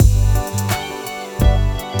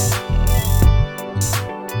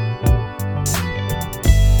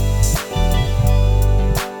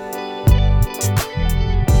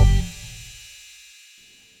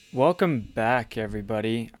Welcome back,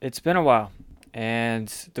 everybody. It's been a while, and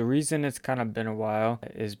the reason it's kind of been a while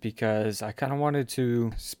is because I kind of wanted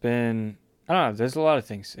to spend. I don't know, there's a lot of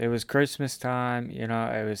things. It was Christmas time, it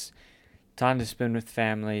was time to spend with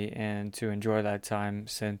family and to enjoy that time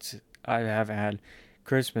since I haven't had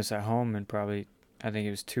Christmas at home in probably, I think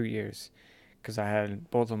it was 2 years, because I had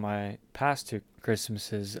both of my past two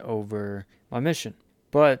Christmases over my mission.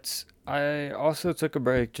 But I also took a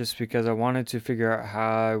break just because I wanted to figure out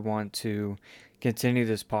how I want to continue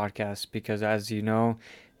this podcast because, as you know,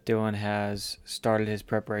 Dylan has started his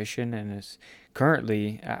preparation and is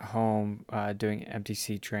currently at home doing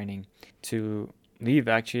MTC training to leave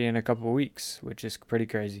actually in a couple of weeks, which is pretty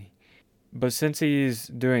crazy. But since he's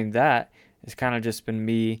doing that, it's kind of just been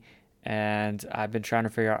me, and I've been trying to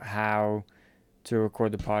figure out how to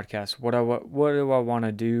record the podcast. What do I want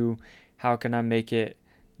to do? How can I make it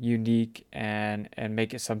unique and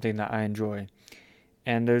make it something that I enjoy?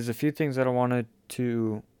 And there's a few things that I wanted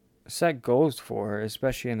to set goals for,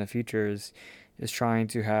 especially in the future, is trying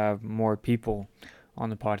to have more people on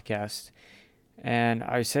the podcast. And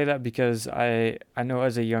I say that because I know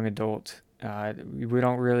as a young adult, we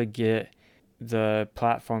don't really get the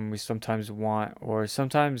platform we sometimes want, or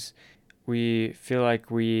sometimes we feel like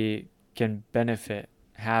we can benefit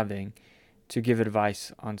having to give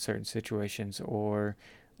advice on certain situations or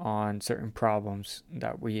on certain problems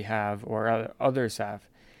that we have or others have.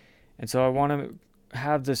 And so I want to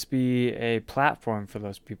have this be a platform for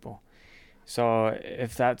those people. So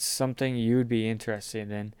if that's something you'd be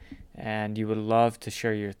interested in and you would love to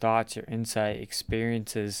share your thoughts, your insight,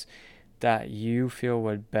 experiences that you feel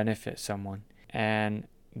would benefit someone and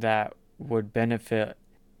that would benefit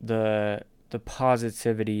the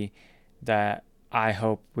positivity that I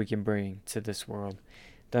hope we can bring to this world,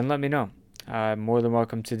 then let me know. More than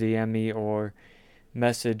welcome to DM me or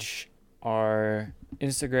message our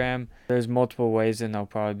Instagram. There's multiple ways, and they'll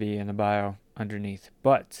probably be in the bio underneath.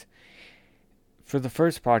 But for the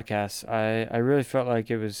first podcast, I really felt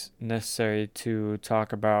like it was necessary to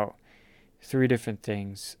talk about three different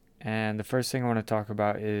things. And the first thing I want to talk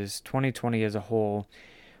about is 2020 as a whole,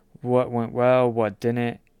 what went well, what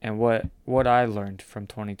didn't, and what I learned from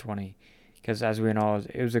 2020. Because as we know,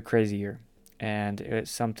 it was a crazy year, and it's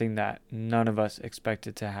something that none of us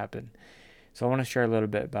expected to happen. So I want to share a little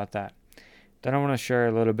bit about that. Then I want to share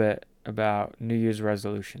a little bit about New Year's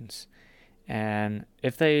resolutions. And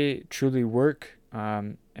if they truly work,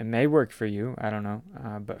 it may work for you, I don't know.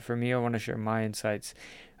 But for me, I want to share my insights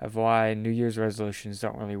of why New Year's resolutions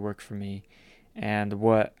don't really work for me and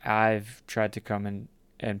what I've tried to come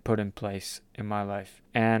and put in place in my life.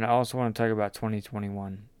 And I also want to talk about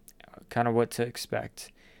 2021, kind of what to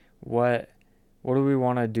expect. What do we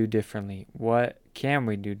want to do differently? What can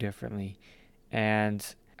we do differently? And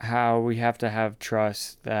how we have to have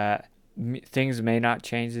trust that things may not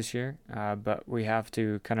change this year, but we have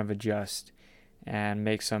to kind of adjust and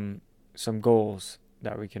make some goals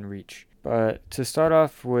that we can reach. But to start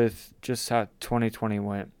off with just how 2020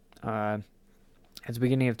 went, at the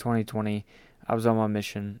beginning of 2020, I was on my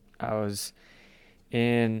mission. I was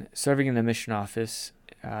serving in the mission office,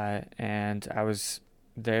 and I was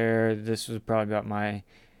there. This was probably about my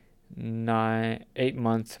 8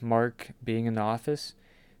 month mark being in the office.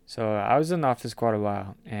 So I was in the office quite a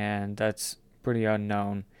while, and that's pretty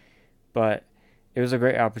unknown, but it was a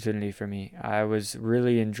great opportunity for me. I was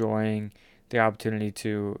really enjoying the opportunity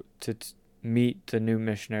to meet the new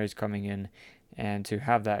missionaries coming in and to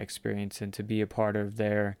have that experience and to be a part of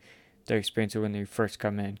their experience when they first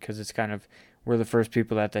come in, because it's kind of we're the first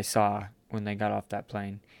people that they saw when they got off that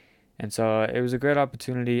plane. And so it was a great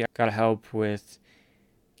opportunity. I got to help with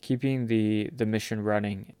keeping the mission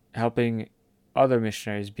running, helping other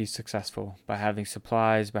missionaries be successful by having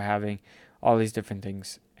supplies, by having all these different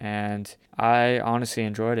things. And I honestly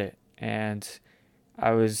enjoyed it. And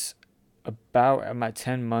I was about at my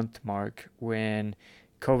 10-month mark when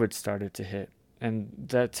COVID started to hit. And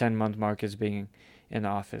that 10-month mark is being in the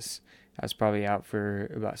office. I was probably out for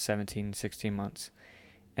about 17, 16 months.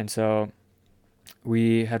 And so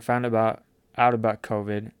we had found out about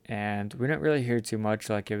COVID, and we didn't really hear too much.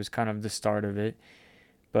 Like, it was kind of the start of it.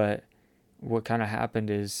 But what kind of happened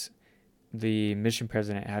is the mission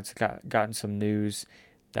president had gotten some news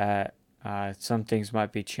that some things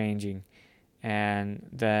might be changing. And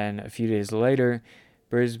then a few days later,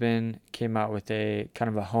 Brisbane came out with a kind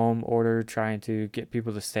of a home order trying to get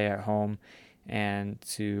people to stay at home and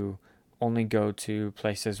to only go to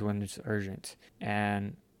places when it's urgent.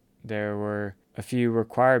 And there were a few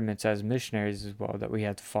requirements as missionaries as well that we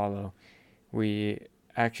had to follow. We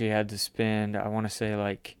actually had to spend, I want to say,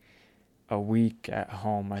 like a week at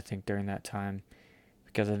home, I think, during that time,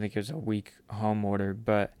 because I think it was a week home order.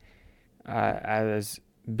 But as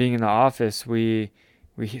being in the office, we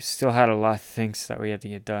still had a lot of things that we had to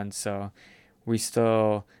get done. So we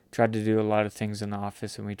still tried to do a lot of things in the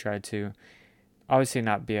office, and we tried to obviously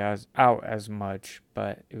not be as out as much,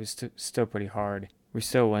 but it was still pretty hard. We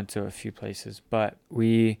still went to a few places, but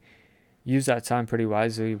we used that time pretty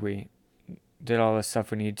wisely. We did all the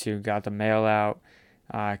stuff we needed to, got the mail out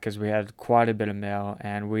because we had quite a bit of mail,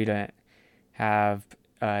 and we didn't have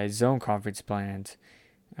a zone conference planned,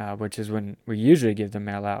 which is when we usually give the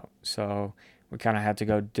mail out. So we kind of had to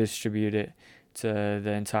go distribute it to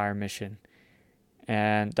the entire mission.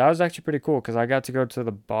 And that was actually pretty cool because I got to go to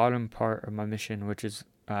the bottom part of my mission, which is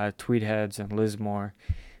Tweed Heads and Lismore,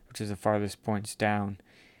 which is the farthest points down.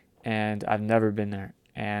 And I've never been there.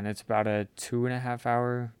 And it's about a 2.5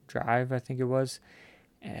 hour drive, I think it was.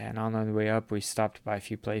 And on the way up, we stopped by a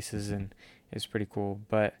few places, and it was pretty cool.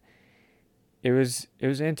 But it was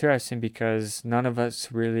interesting because none of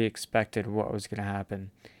us really expected what was going to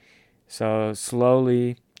happen. So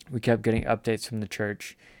slowly, we kept getting updates from the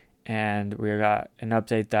church, and we got an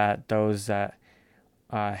update that those that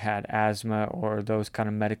had asthma or those kind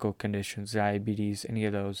of medical conditions, diabetes, any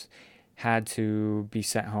of those, had to be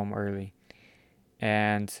sent home early.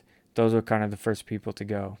 And those were kind of the first people to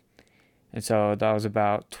go. And so that was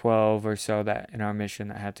about 12 or so that in our mission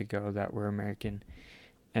that had to go that were American.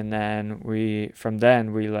 And then we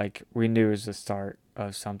knew it was the start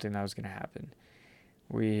of something that was going to happen.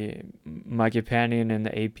 My companion and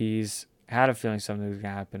the APs had a feeling something was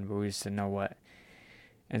going to happen, but we just didn't know what.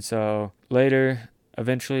 And so later,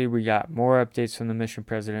 eventually, we got more updates from the mission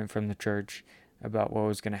president from the church about what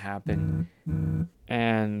was going to happen.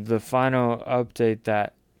 And the final update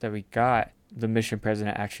that we got, the mission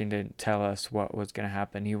president actually didn't tell us what was going to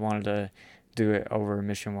happen. He wanted to do it over a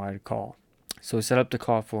mission-wide call. So we set up the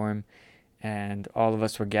call for him, and all of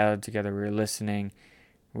us were gathered together. We were listening.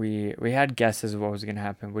 We had guesses of what was going to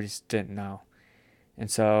happen. We just didn't know. And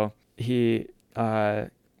so he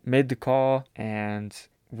made the call, and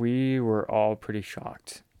we were all pretty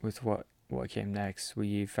shocked with what came next.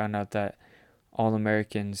 We found out that all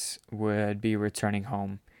Americans would be returning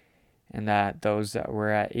home, and that those that were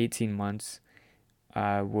at 18 months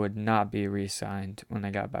would not be reassigned when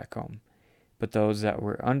they got back home. But those that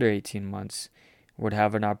were under 18 months would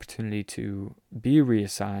have an opportunity to be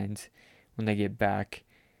reassigned when they get back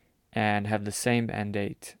and have the same end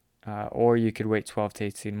date. Or you could wait 12 to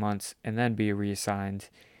 18 months and then be reassigned.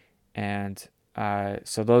 And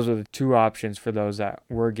so those were the two options for those that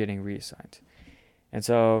were getting reassigned. And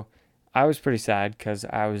so I was pretty sad because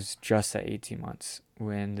I was just at 18 months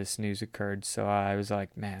when this news occurred. So I was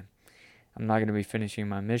like, man, I'm not going to be finishing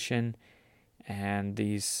my mission, and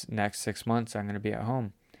these next 6 months I'm going to be at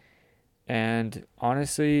home. And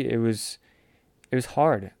honestly, it was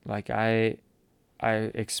hard. Like I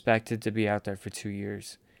expected to be out there for 2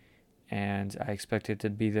 years, and I expected to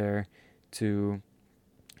be there to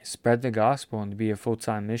spread the gospel and to be a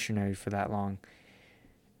full-time missionary for that long.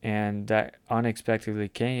 And that unexpectedly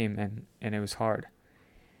came, and it was hard.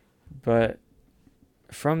 But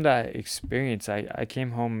from that experience, I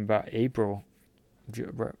came home about April,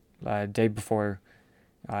 day before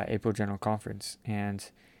April General Conference. And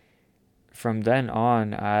from then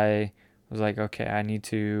on, I was like, okay, I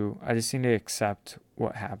just need to accept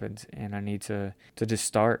what happened, and I need to just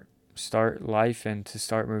start life and to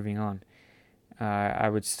start moving on. I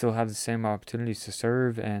would still have the same opportunities to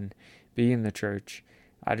serve and be in the church.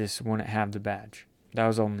 I just wouldn't have the badge. That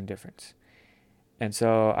was the only difference. And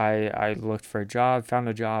so I looked for a job, found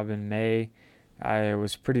a job in May. I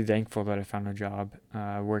was pretty thankful that I found a job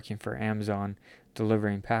working for Amazon,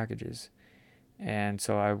 delivering packages. And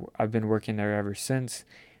so I've been working there ever since.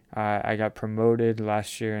 I got promoted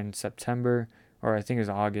last year in September, or I think it was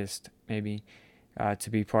August maybe, to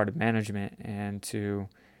be part of management and to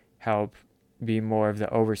help be more of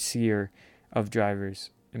the overseer of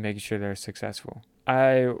drivers and making sure they're successful.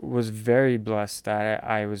 I was very blessed that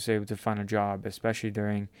I was able to find a job, especially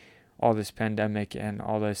during all this pandemic and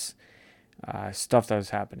all this stuff that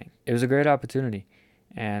was happening. It was a great opportunity,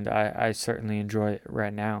 and I certainly enjoy it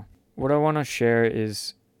right now. What I want to share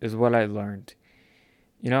is what I learned.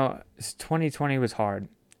 2020 was hard.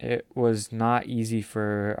 It was not easy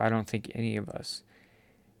for, I don't think, any of us.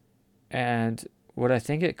 And what I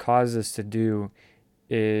think it caused us to do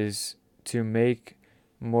is to make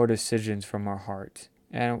more decisions from our heart.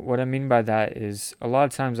 And what I mean by that is a lot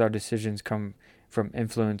of times our decisions come from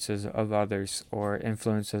influences of others, or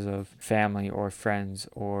influences of family or friends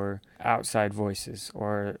or outside voices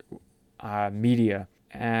or media.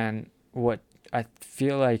 And what I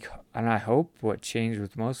feel like, and I hope what changed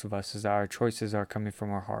with most of us is that our choices are coming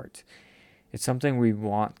from our heart. It's something we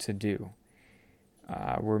want to do.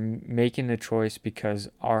 We're making the choice because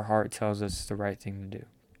our heart tells us it's the right thing to do.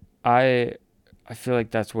 I I feel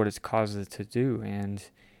like that's what it's caused us to do, and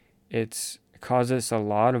it's causes a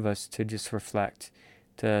lot of us to just reflect,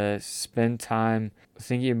 to spend time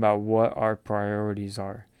thinking about what our priorities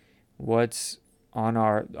are, what's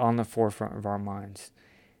on the forefront of our minds.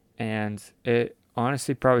 And it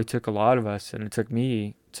honestly probably took a lot of us, and it took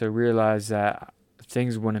me to realize that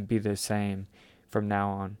things wouldn't be the same from now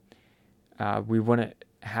on. We wouldn't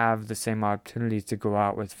have the same opportunities to go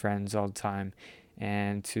out with friends all the time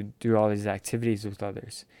and to do all these activities with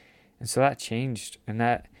others. And so that changed, and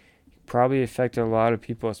that probably affected a lot of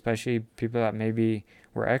people, especially people that maybe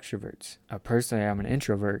were extroverts. Personally, I'm an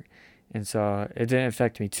introvert, and so it didn't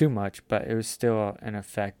affect me too much, but it was still an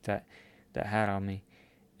effect that had on me.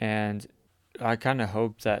 And I kind of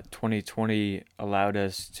hope that 2020 allowed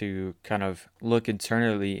us to kind of look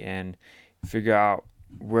internally and figure out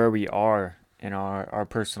where we are in our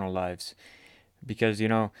personal lives. Because,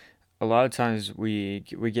 a lot of times we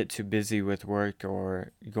get too busy with work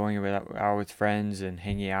or going out with friends and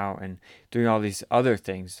hanging out and doing all these other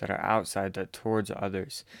things that are outside that towards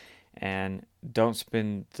others, and don't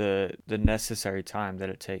spend the necessary time that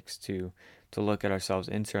it takes to look at ourselves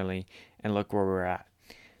internally and look where we're at.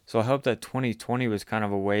 So I hope that 2020 was kind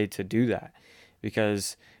of a way to do that,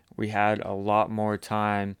 because we had a lot more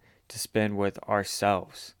time to spend with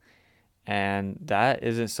ourselves. And that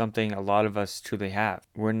isn't something a lot of us truly have.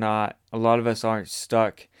 A lot of us aren't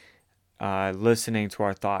stuck listening to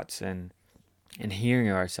our thoughts and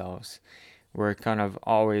hearing ourselves. We're kind of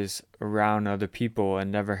always around other people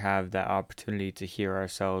and never have that opportunity to hear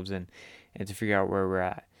ourselves and to figure out where we're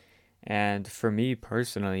at. And for me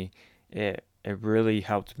personally, it really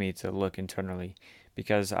helped me to look internally,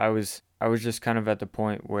 because I was just kind of at the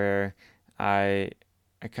point where I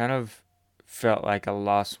kind of felt like I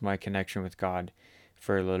lost my connection with God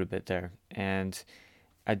for a little bit there. And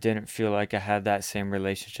I didn't feel like I had that same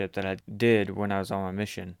relationship that I did when I was on my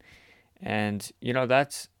mission. And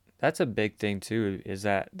that's a big thing too, is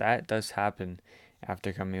that does happen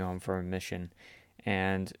after coming home from a mission.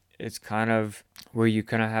 And it's kind of where you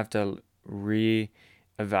kind of have to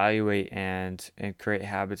re-evaluate and create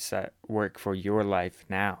habits that work for your life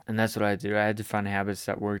now. And that's what I did. I had to find habits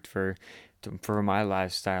that worked for my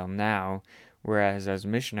lifestyle now. Whereas as a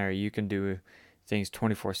missionary, you can do things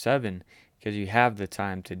 24/7 because you have the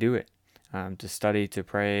time to do it, to study, to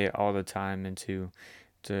pray all the time, and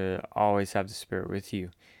to always have the Spirit with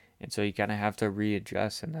you. And so you kind of have to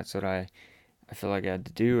readjust, and that's what I feel like I had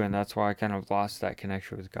to do, and that's why I kind of lost that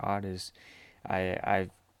connection with God. Is I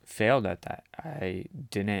failed at that. I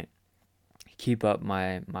didn't keep up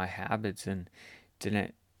my habits and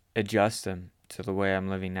didn't adjust them to the way I'm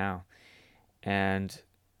living now. And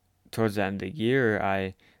towards the end of the year,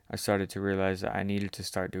 I started to realize that I needed to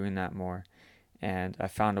start doing that more, and I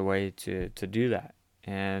found a way to do that.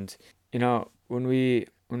 And when we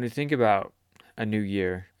think about a new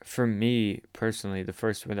year, for me personally, the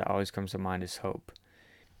first word that always comes to mind is hope.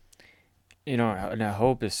 And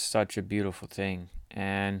hope is such a beautiful thing,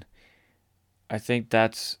 and I think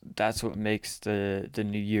that's what makes the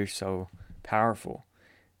new year so powerful.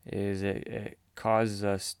 Is it causes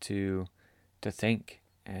us to think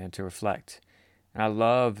and to reflect. And I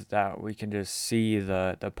love that we can just see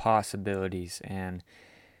the possibilities and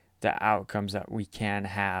the outcomes that we can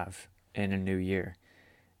have in a new year.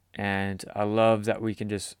 And I love that we can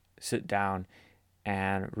just sit down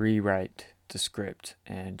and rewrite the script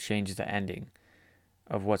and change the ending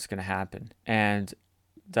of what's going to happen. And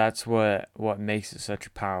that's what makes it such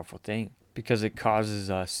a powerful thing, because it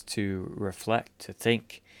causes us to reflect, to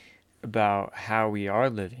think about how we are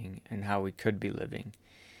living and how we could be living.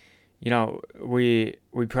 We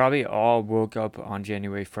probably all woke up on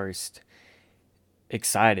January 1st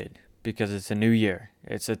excited because it's a new year.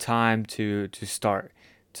 It's a time to start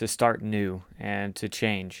new and to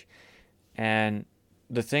change. And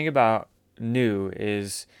the thing about new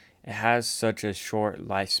is it has such a short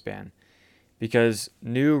lifespan, because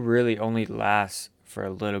new really only lasts for a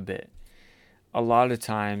little bit. A lot of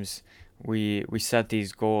times we set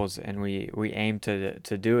these goals and we aim to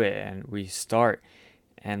do it, and we start,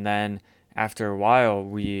 and then after a while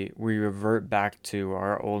we revert back to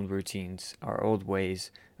our old routines, our old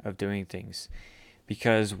ways of doing things,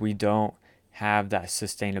 because we don't have that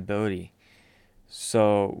sustainability.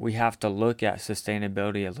 So we have to look at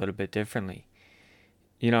sustainability a little bit differently.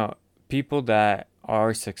 You know, People that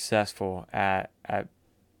are successful at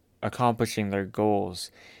accomplishing their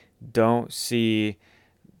goals don't see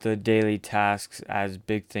the daily tasks as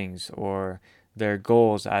big things or their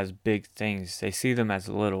goals as big things. They see them as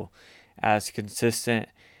little, as consistent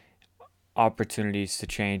opportunities to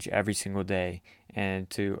change every single day and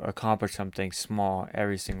to accomplish something small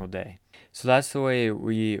every single day. So that's the way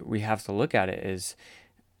we have to look at it is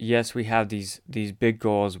yes, we have these big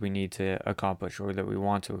goals we need to accomplish or that we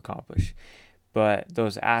want to accomplish. But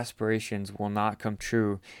those aspirations will not come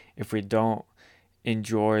true if we don't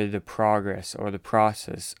enjoy the progress or the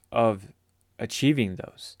process of achieving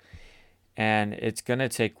those. And it's going to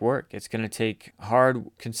take work. It's going to take hard,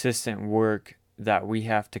 consistent work that we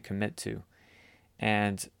have to commit to.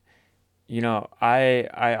 And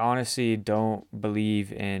I honestly don't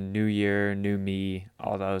believe in new year, new me,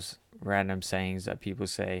 all those random sayings that people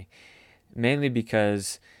say, mainly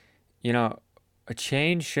because, a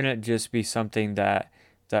change shouldn't just be something that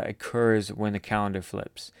occurs when the calendar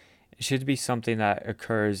flips. It should be something that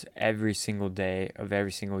occurs every single day of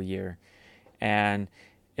every single year. And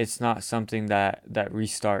it's not something that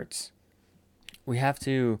restarts. We have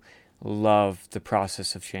to love the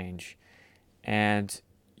process of change. And,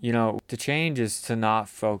 to change is to not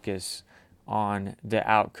focus on the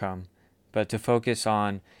outcome, but to focus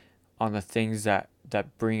on the things that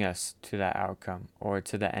bring us to that outcome or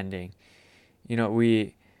to the ending.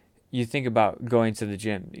 You think about going to the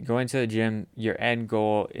gym. Going to the gym, your end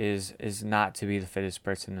goal is not to be the fittest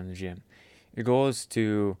person in the gym. Your goal is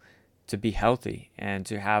to be healthy and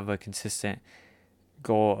to have a consistent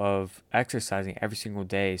goal of exercising every single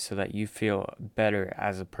day so that you feel better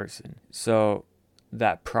as a person. So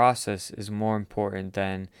that process is more important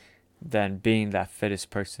than being that fittest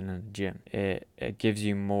person in the gym. It gives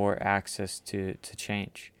you more access to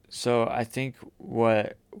change. So I think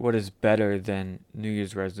what is better than New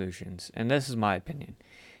Year's resolutions, and this is my opinion.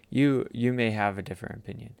 You may have a different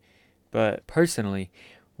opinion. But personally,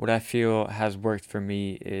 what I feel has worked for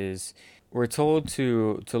me is we're told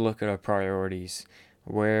to look at our priorities,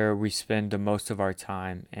 where we spend the most of our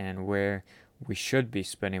time and where we should be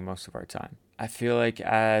spending most of our time. I feel like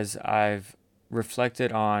as I've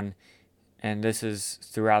reflected on, and this is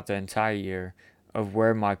throughout the entire year, of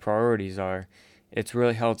where my priorities are, it's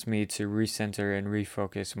really helped me to recenter and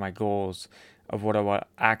refocus my goals of what I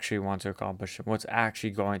actually want to accomplish and what's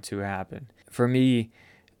actually going to happen. For me,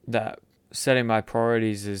 that setting my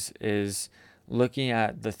priorities is looking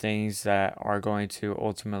at the things that are going to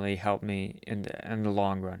ultimately help me in the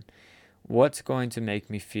long run. What's going to make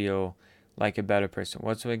me feel like a better person?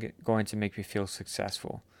 What's going to make me feel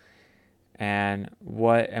successful? And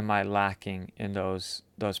what am I lacking in those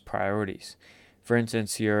priorities? For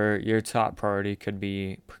instance, your top priority could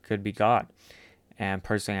be God, and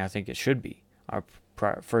personally, I think it should be our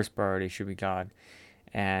first priority should be God,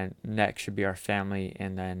 and next should be our family,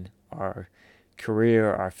 and then our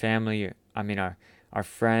career, our family. I mean our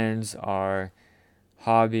friends, our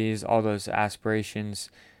hobbies, all those aspirations,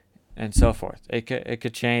 and so forth. It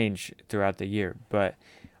could change throughout the year, but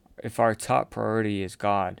if our top priority is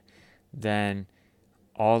God, then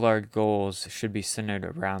all our goals should be centered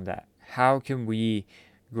around that. How can we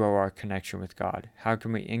grow our connection with God? How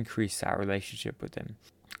can we increase that relationship with Him?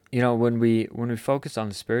 When we focus on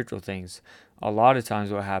the spiritual things, a lot of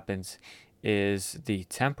times what happens is the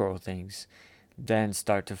temporal things then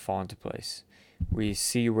start to fall into place. We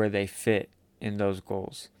see where they fit in those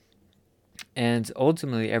goals. And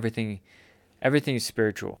ultimately everything is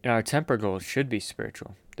spiritual. And our temporal goals should be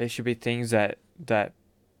spiritual. They should be things that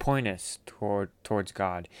point us towards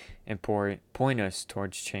God and point us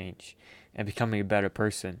towards change and becoming a better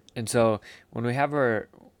person. And so when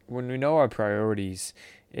we know our priorities,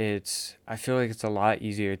 I feel like it's a lot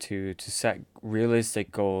easier to set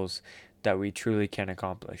realistic goals that we truly can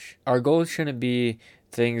accomplish. Our goals shouldn't be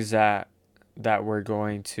things that we're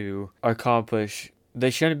going to accomplish.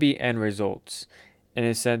 They shouldn't be end results, in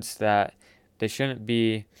a sense that they shouldn't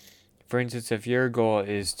be, for instance, if your goal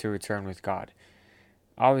is to return with God,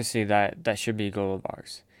 obviously that should be a goal of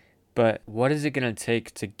ours. But what is it going to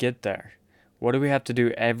take to get there? What do we have to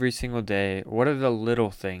do every single day? What are the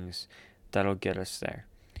little things that'll get us there?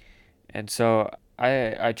 And so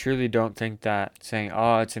I truly don't think that saying,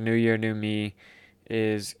 oh, it's a new year, new me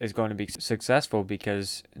is going to be successful,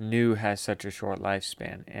 because new has such a short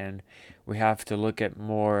lifespan, and we have to look at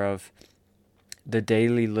more of the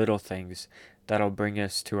daily little things that'll bring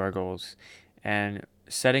us to our goals, and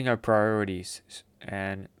setting our priorities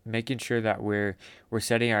and making sure that we're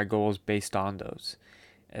setting our goals based on those,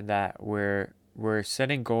 and that we're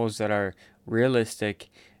setting goals that are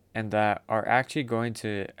realistic and that are actually going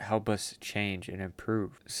to help us change and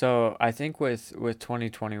improve. So I think with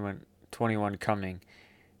 2021 coming,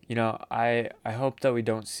 I hope that we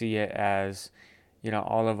don't see it as,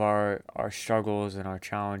 all of our struggles and our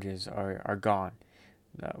challenges are gone.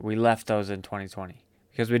 We left those in 2020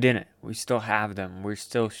 because we didn't. We still have them. We're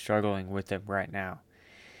still struggling with them right now.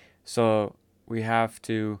 So we have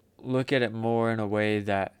to look at it more in a way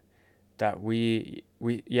that we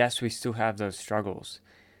yes, we still have those struggles,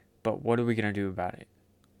 but what are we going to do about it?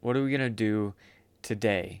 What are we going to do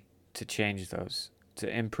today to change those, to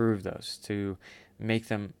improve those, to make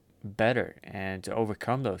them better and to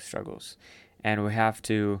overcome those struggles? And we have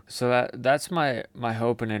to, so that's my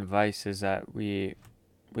hope and advice, is that we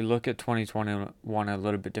look at 2021 a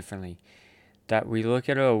little bit differently. That we look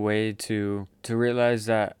at a way to realize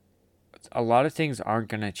that a lot of things aren't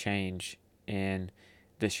going to change in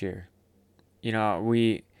this year.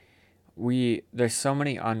 We there's so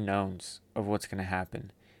many unknowns of what's going to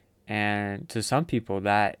happen. And to some people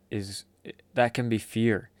that can be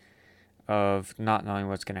fear of not knowing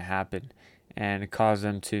what's going to happen, and cause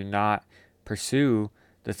them to not pursue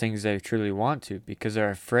the things they truly want to, because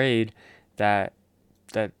they're afraid that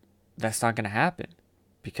that that's not going to happen,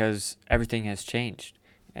 because everything has changed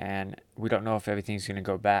and we don't know if everything's going to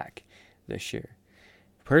go back this year.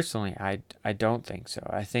 Personally, I don't think so.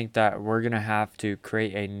 I think that we're going to have to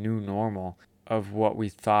create a new normal of what we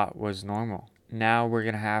thought was normal. Now we're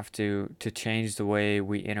going to have to change the way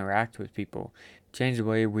we interact with people, change the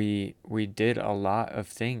way we did a lot of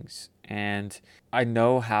things. And I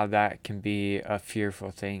know how that can be a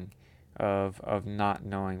fearful thing of not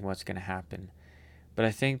knowing what's going to happen. But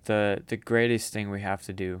I think the greatest thing we have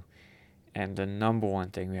to do, and the number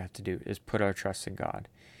one thing we have to do, is put our trust in God.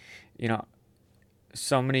 You know,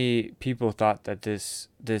 so many people thought that this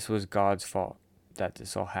was God's fault, that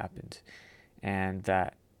this all happened, and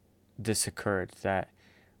that this occurred. That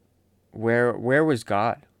where was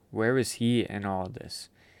God? Where was He in all of this?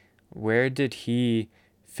 Where did He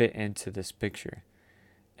fit into this picture?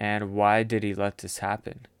 And why did He let this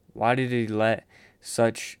happen? Why did He let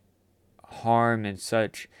such harm and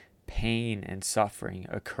such pain and suffering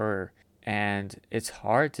occur? And it's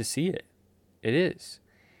hard to see it. It is.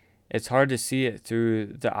 It's hard to see it through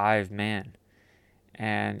the eye of man.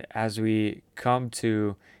 And as we come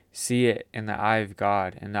to see it in the eye of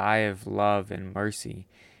God, in the eye of love and mercy,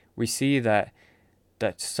 we see that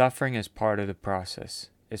suffering is part of the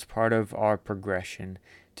process. It's part of our progression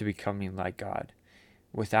to becoming like God.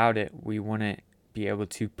 Without it, we wouldn't be able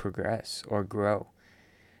to progress or grow.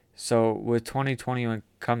 So with 2021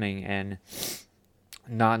 coming and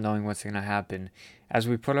not knowing what's going to happen, as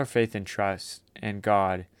we put our faith and trust in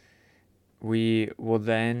God, we will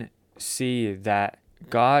then see that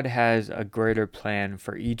God has a greater plan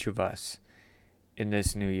for each of us in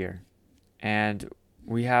this new year. And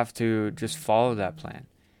we have to just follow that plan.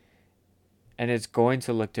 And it's going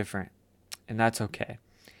to look different. And that's okay.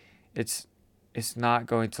 It's not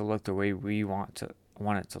going to look the way we want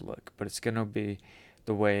it to look, but it's going to be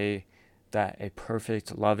the way that a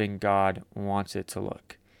perfect, loving God wants it to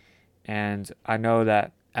look. And I know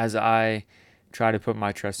that as I try to put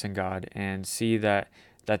my trust in God and see that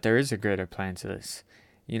there is a greater plan to this.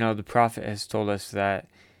 The prophet has told us that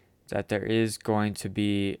there is going to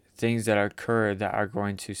be things that occur that are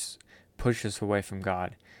going to push us away from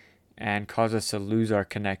God and cause us to lose our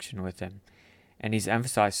connection with Him. And he's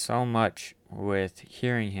emphasized so much with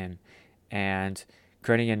hearing Him and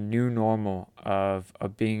creating a new normal of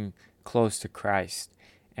being close to Christ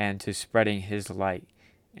and to spreading His light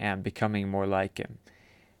and becoming more like Him.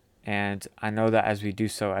 And I know that as we do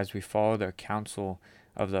so, as we follow their counsel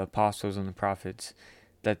of the apostles and the prophets,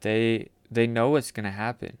 that they know what's going to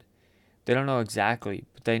happen. They don't know exactly,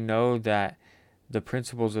 but they know that the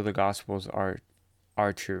principles of the Gospels are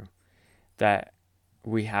true, that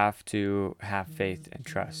we have to have faith and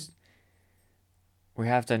trust. We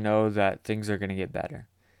have to know that things are going to get better,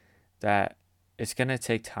 that it's going to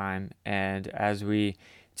take time, and as we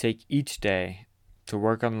take each day to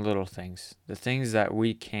work on the little things, the things that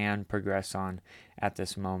we can progress on at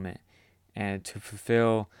this moment, and to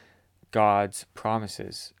fulfill God's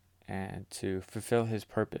promises and to fulfill His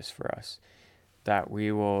purpose for us, that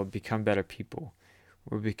we will become better people.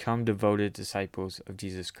 We'll become devoted disciples of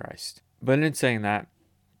Jesus Christ. But in saying that,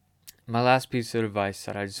 my last piece of advice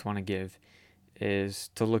that I just want to give is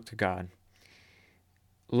to look to God.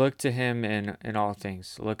 Look to Him in all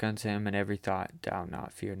things. Look unto Him in every thought. Doubt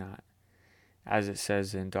not, fear not, as it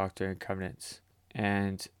says in Doctrine and Covenants.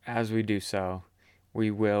 And as we do so, we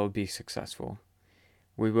will be successful.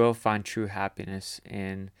 We will find true happiness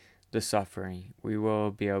in the suffering. We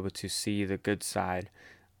will be able to see the good side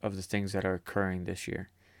of the things that are occurring this year.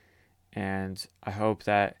 And I hope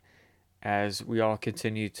that as we all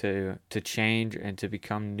continue to change and to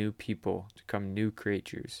become new people, to become new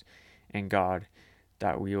creatures in God,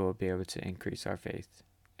 that we will be able to increase our faith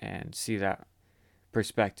and see that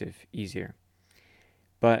perspective easier.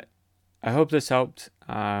 But I hope this helped.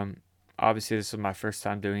 Obviously, this is my first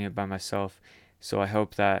time doing it by myself, so I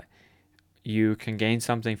hope that you can gain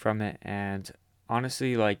something from it. And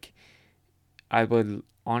honestly, I would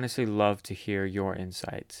honestly love to hear your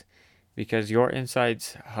insights, because your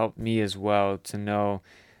insights help me as well to know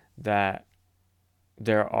that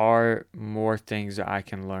there are more things that I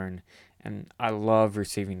can learn, and I love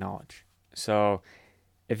receiving knowledge. So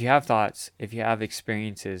if you have thoughts, if you have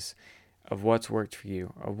experiences of what's worked for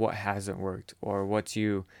you, or what hasn't worked, or what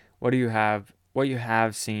you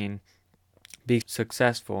have seen be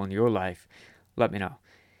successful in your life, let me know.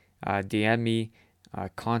 DM me,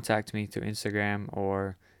 contact me through Instagram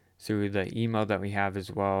or through the email that we have as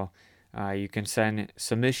well. You can send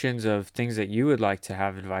submissions of things that you would like to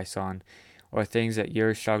have advice on, or things that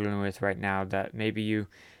you're struggling with right now that maybe you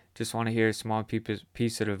just want to hear a small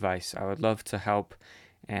piece of advice. I would love to help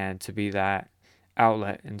and to be that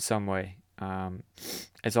outlet in some way.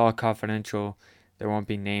 It's all confidential. There won't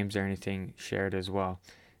be names or anything shared as well.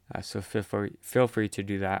 So feel free to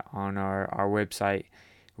do that on our website,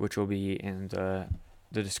 which will be in the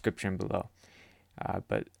description below.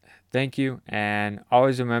 But thank you, and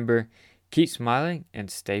always remember, keep smiling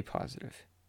and stay positive.